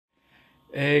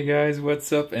Hey guys,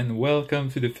 what's up and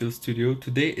welcome to the Phil Studio.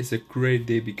 Today is a great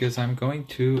day because I'm going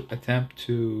to attempt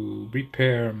to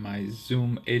repair my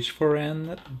Zoom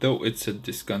H4n. Though it's a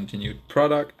discontinued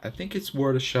product, I think it's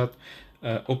worth a shot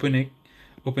opening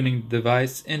the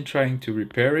device and trying to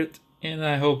repair it. And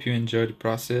I hope you enjoy the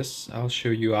process. I'll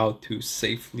show you how to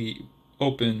safely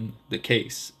open the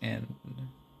case and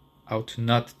how to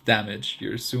not damage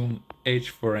your Zoom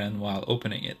H4n while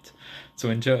opening it. So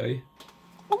enjoy!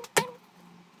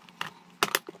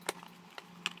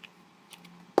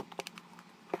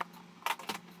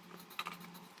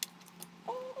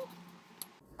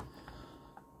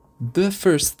 The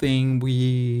first thing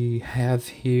we have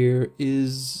here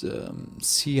is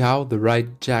see how the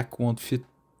right jack won't fit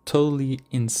totally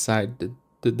inside the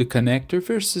connector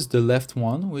versus the left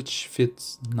one, which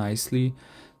fits nicely.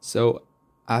 So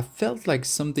I felt like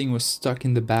something was stuck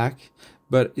in the back,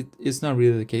 but it is not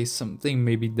really the case. Something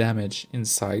may be damaged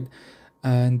inside.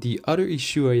 And the other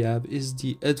issue I have is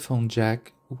the headphone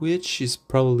jack, which is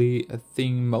probably a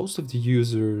thing most of the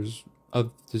users of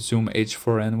the Zoom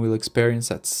H4n will experience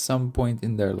at some point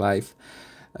in their life.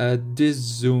 This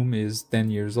Zoom is 10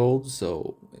 years old,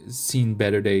 so it's seen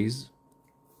better days.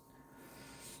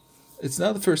 It's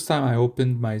not the first time I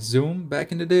opened my Zoom.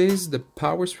 Back in the days, the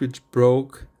power switch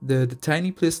broke. The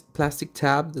tiny plastic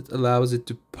tab that allows it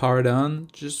to power on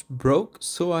just broke,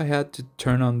 so I had to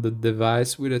turn on the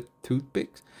device with a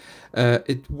toothpick.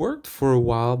 It worked for a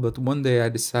while, but one day I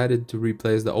decided to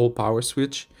replace the old power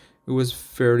switch. It was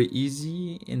fairly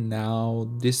easy, and now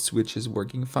this switch is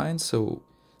working fine. So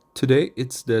today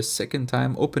it's the second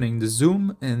time opening the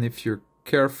Zoom, and if you're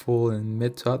careful and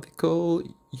methodical,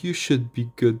 you should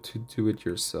be good to do it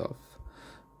yourself.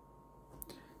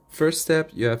 First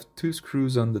step, you have two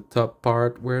screws on the top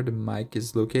part where the mic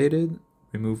is located.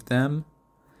 Remove them.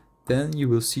 Then you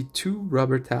will see two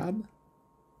rubber tabs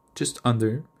just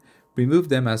under. Remove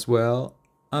them as well.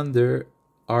 Under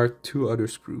are two other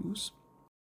screws.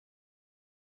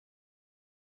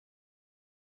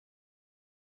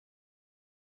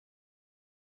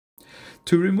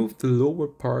 To remove the lower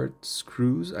part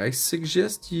screws, I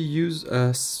suggest you use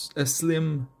a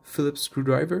slim Phillips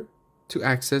screwdriver to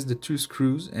access the two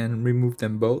screws and remove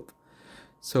them both.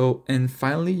 And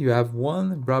finally you have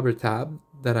one rubber tab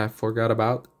that I forgot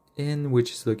about,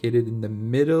 which is located in the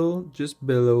middle just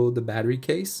below the battery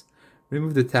case.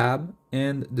 Remove the tab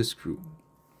and the screw.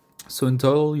 So in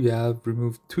total you have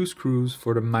removed two screws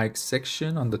for the mic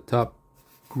section on the top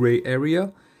gray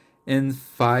area and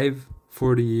 5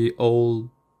 for the old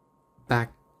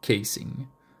back casing.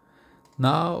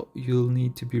 Now you'll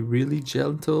need to be really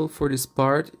gentle for this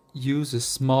part. Use a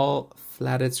small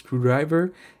flathead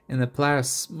screwdriver and apply a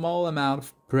small amount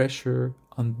of pressure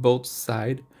on both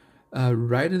sides.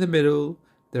 Right in the middle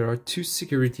there are two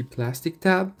security plastic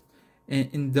tabs,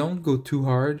 and don't go too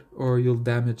hard or you'll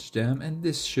damage them, and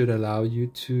this should allow you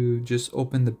to just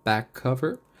open the back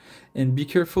cover. And be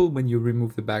careful when you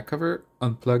remove the back cover.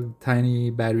 Unplug the tiny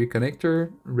battery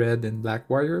connector, red and black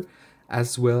wire,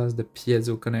 as well as the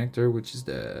piezo connector, which is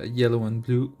the yellow and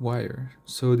blue wire.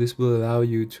 So this will allow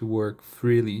you to work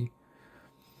freely.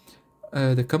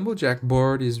 The combo jack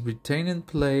board is retained in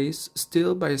place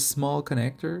still by a small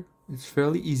connector. It's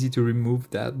fairly easy to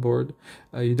remove that board.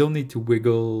 You don't need to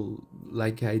wiggle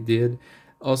like I did.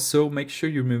 Also, make sure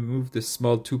you remove the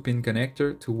small 2-pin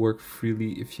connector to work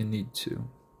freely if you need to.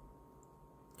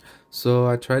 So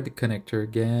I tried the connector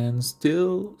again.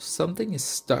 Still, something is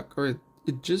stuck, or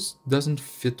it just doesn't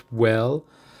fit well.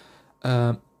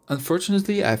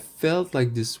 Unfortunately, I felt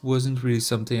like this wasn't really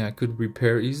something I could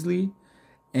repair easily.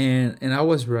 And I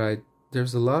was right.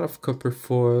 There's a lot of copper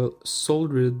foil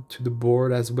soldered to the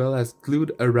board as well as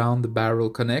glued around the barrel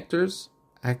connectors,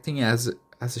 acting as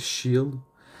a shield.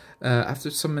 After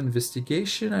some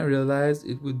investigation, I realized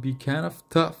it would be kind of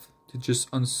tough to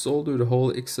just unsolder the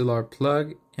whole XLR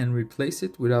plug and replace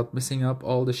it without messing up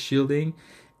all the shielding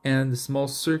and the small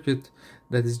circuit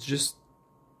that is just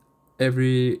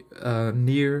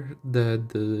near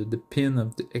the pin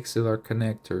of the XLR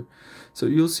connector. So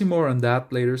you'll see more on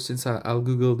that later, since I'll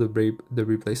Google the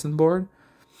replacement board.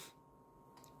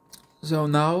 So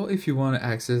now if you want to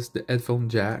access the headphone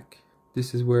jack,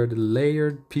 this is where the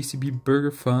layered PCB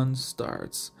burger fun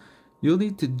starts. You'll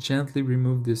need to gently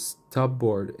remove this top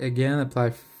board. Again,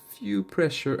 apply few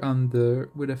pressure under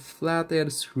with a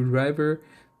flathead screwdriver.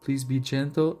 Please be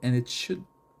gentle, and it should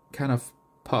kind of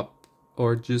pop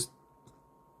or just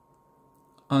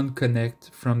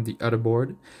unconnect from the other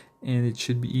board, and it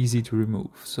should be easy to remove.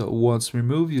 So once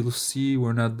removed, you'll see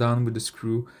we're not done with the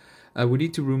screw. We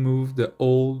need to remove the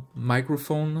old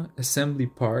microphone assembly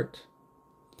part.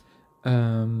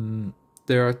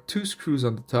 There are 2 screws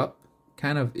on the top,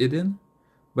 kind of hidden,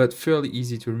 but fairly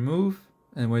easy to remove.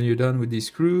 And when you're done with these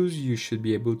screws, you should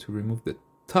be able to remove the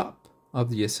top of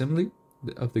the assembly,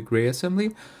 of the gray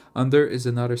assembly. Under is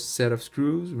another set of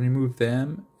screws. Remove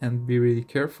them and be really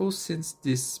careful, since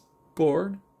this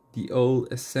board, the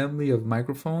old assembly of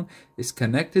microphone, is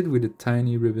connected with a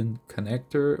tiny ribbon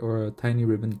connector or a tiny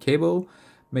ribbon cable.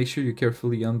 Make sure you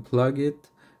carefully unplug it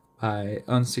by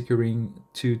unsecuring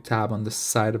 2 tabs on the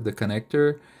side of the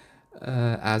connector,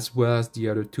 as well as the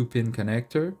other 2-pin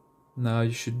connector. Now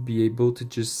you should be able to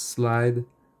just slide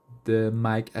the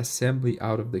mic assembly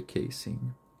out of the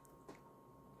casing.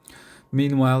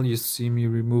 Meanwhile, you see me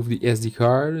remove the SD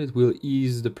card. It will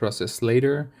ease the process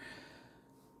later.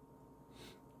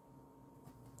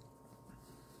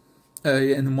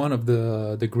 And one of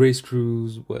the gray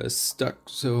screws was stuck,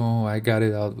 so I got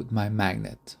it out with my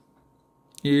magnet.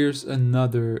 Here's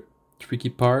another tricky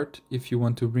part. If you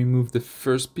want to remove the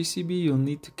first PCB, you'll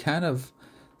need to kind of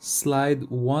slide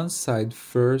one side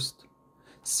first,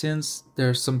 since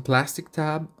there's some plastic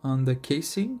tab on the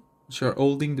casing which are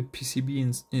holding the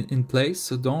PCB in place.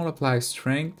 So don't apply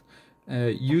strength.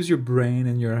 Use your brain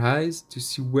and your eyes to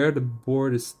see where the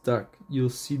board is stuck. You'll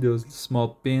see those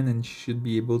small pins, and you should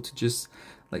be able to just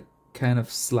like kind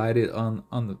of slide it on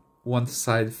the one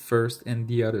side first and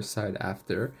the other side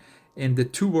after. And the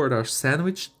 2 boards are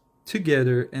sandwiched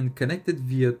together and connected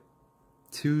via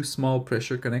 2 small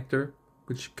pressure connector,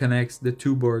 which connects the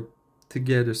 2 boards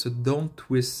together. So don't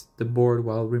twist the board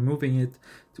while removing it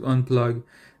to unplug.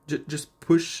 Just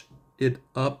push it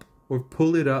up or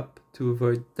pull it up to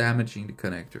avoid damaging the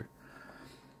connector.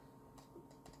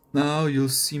 Now you'll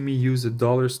see me use a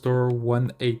dollar store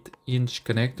 1/8"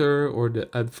 connector or the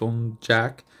headphone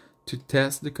jack to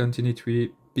test the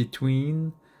continuity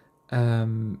between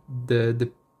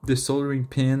the soldering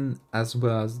pin as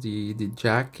well as the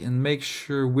jack, and make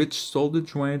sure which solder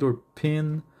joint or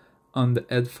pin on the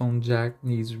headphone jack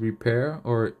needs repair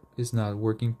or is not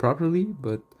working properly.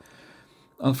 But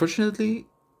unfortunately,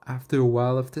 after a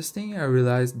while of testing, I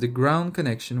realized the ground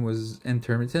connection was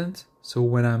intermittent. So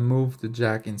when I move the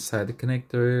jack inside the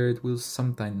connector, it will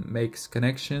sometimes make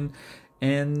connection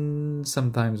and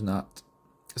sometimes not.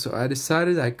 So I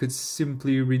decided I could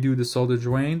simply redo the solder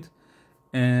joint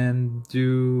and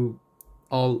do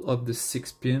all of the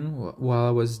 6 pin while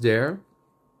I was there.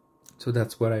 So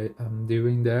that's what I am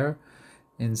doing there.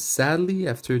 And sadly,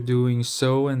 after doing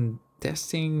so and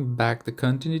testing back the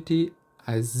continuity,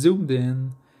 I zoomed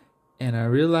in and I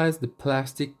realized the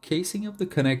plastic casing of the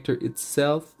connector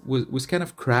itself was kind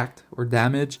of cracked or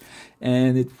damaged,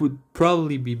 and it would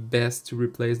probably be best to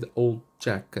replace the old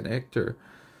jack connector.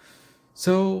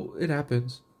 So it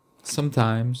happens.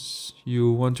 Sometimes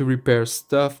you want to repair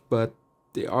stuff, but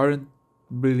they aren't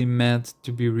really meant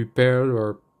to be repaired,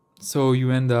 or so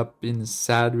you end up in the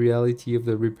sad reality of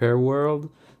the repair world.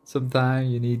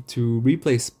 Sometimes you need to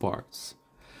replace parts.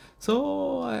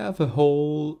 So I have a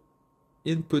whole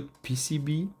input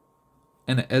PCB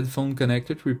and a headphone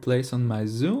connector to replace on my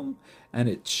Zoom, and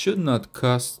it should not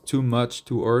cost too much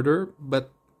to order, but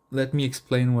let me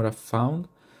explain what I found.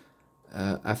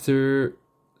 After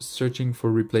searching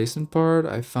for replacement part,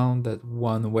 I found that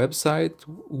one website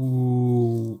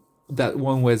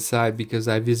because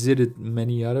I visited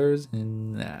many others,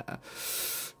 and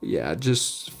yeah,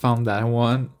 just found that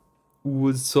one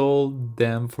would sold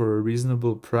them for a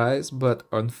reasonable price. But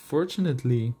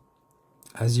unfortunately,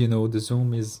 as you know, the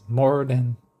Zoom is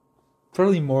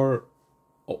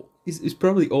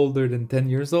probably older than 10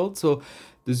 years old. So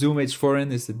the Zoom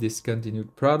H4n is a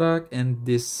discontinued product, and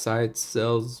this site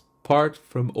sells parts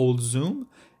from old Zoom,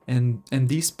 and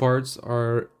these parts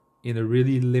are in a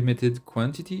really limited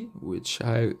quantity, which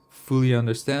I fully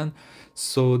understand.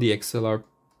 So the XLR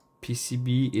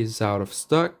PCB is out of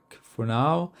stock for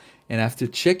now, and after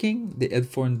checking, the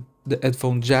headphone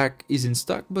jack is in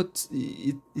stock, but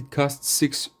it costs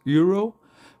 €6,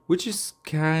 which is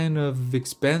kind of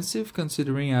expensive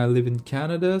considering I live in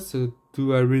Canada. So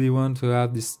do I really want to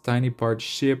have this tiny part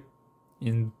shipped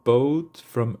in boat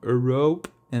from Europe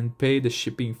and pay the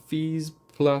shipping fees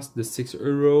plus the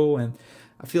 €6? And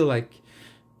I feel like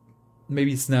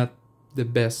maybe it's not the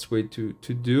best way to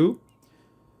do.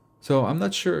 So I'm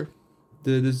not sure.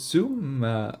 The Zoom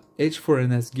H4n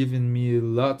has given me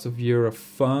lots of years of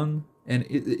fun, and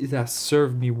it has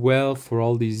served me well for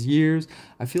all these years.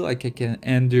 I feel like I can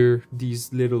endure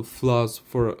these little flaws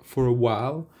for a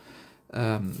while,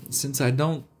 since I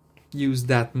don't use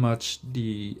that much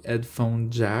the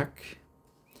headphone jack.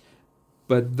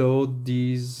 But though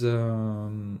the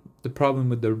problem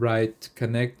with the right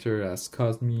connector has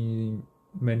caused me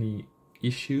many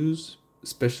issues,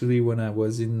 especially when I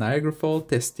was in Niagara Falls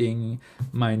testing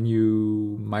my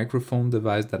new microphone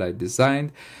device that I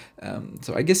designed.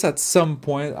 So I guess at some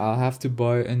point I'll have to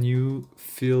buy a new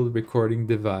field recording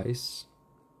device,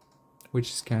 which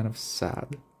is kind of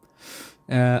sad.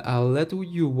 I'll let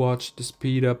you watch the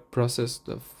speed up process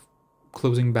of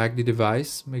closing back the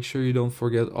device. Make sure you don't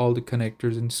forget all the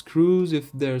connectors and screws.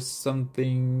 If there's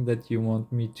something that you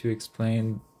want me to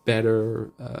explain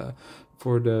better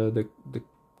for the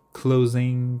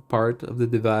closing part of the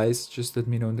device, just let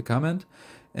me know in the comment.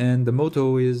 And the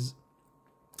motto is,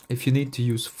 if you need to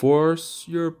use force,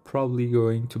 you're probably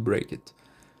going to break it.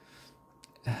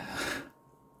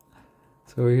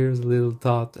 So here's a little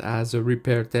thought. As a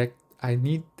repair tech, I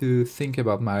need to think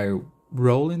about my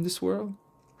role in this world.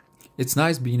 It's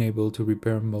nice being able to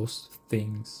repair most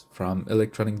things, from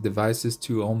electronic devices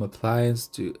to home appliances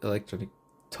to electronic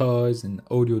toys and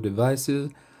audio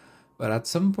devices, but at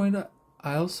some point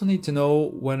I also need to know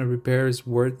when a repair is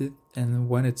worth it and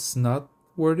when it's not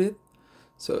worth it.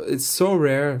 So it's so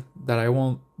rare that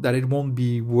it won't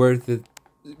be worth it,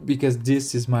 because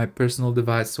this is my personal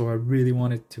device, so I really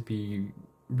want it to be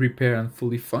repaired and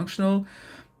fully functional.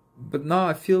 But now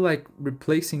I feel like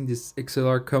replacing this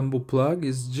XLR combo plug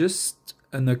is just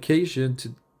an occasion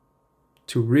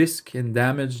to risk and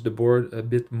damage the board a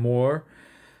bit more.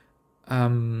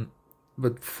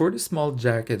 But for the small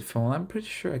jack headphone, I'm pretty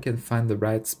sure I can find the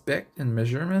right spec and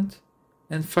measurement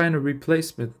and find a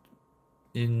replacement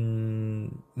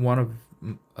in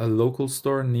a local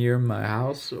store near my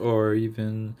house, or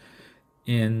even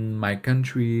in my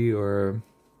country, or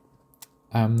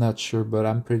I'm not sure, but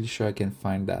I'm pretty sure I can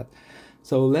find that.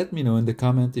 So let me know in the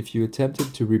comment if you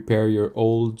attempted to repair your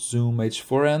old Zoom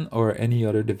H4n or any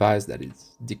other device that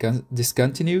is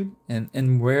discontinued,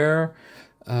 and where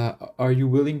are you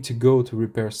willing to go to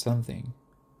repair something.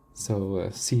 So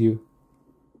see you.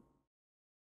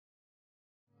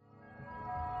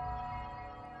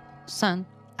 Son,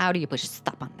 how do you push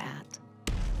stop on that?